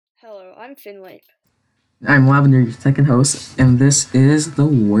Hello, I'm Finley. I'm Lavender, your second host, and this is the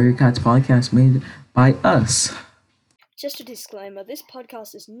Warrior Cats podcast made by us. Just a disclaimer, this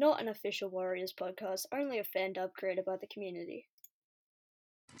podcast is not an official Warriors podcast, only a fan dub created by the community.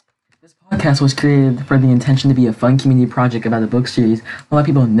 This podcast was created for the intention to be a fun community project about a book series a lot of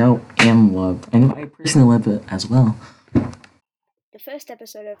people know and love, and I personally love it as well. The first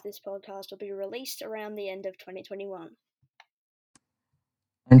episode of this podcast will be released around the end of 2021.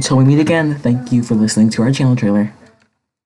 Until we meet again, thank you for listening to our channel trailer.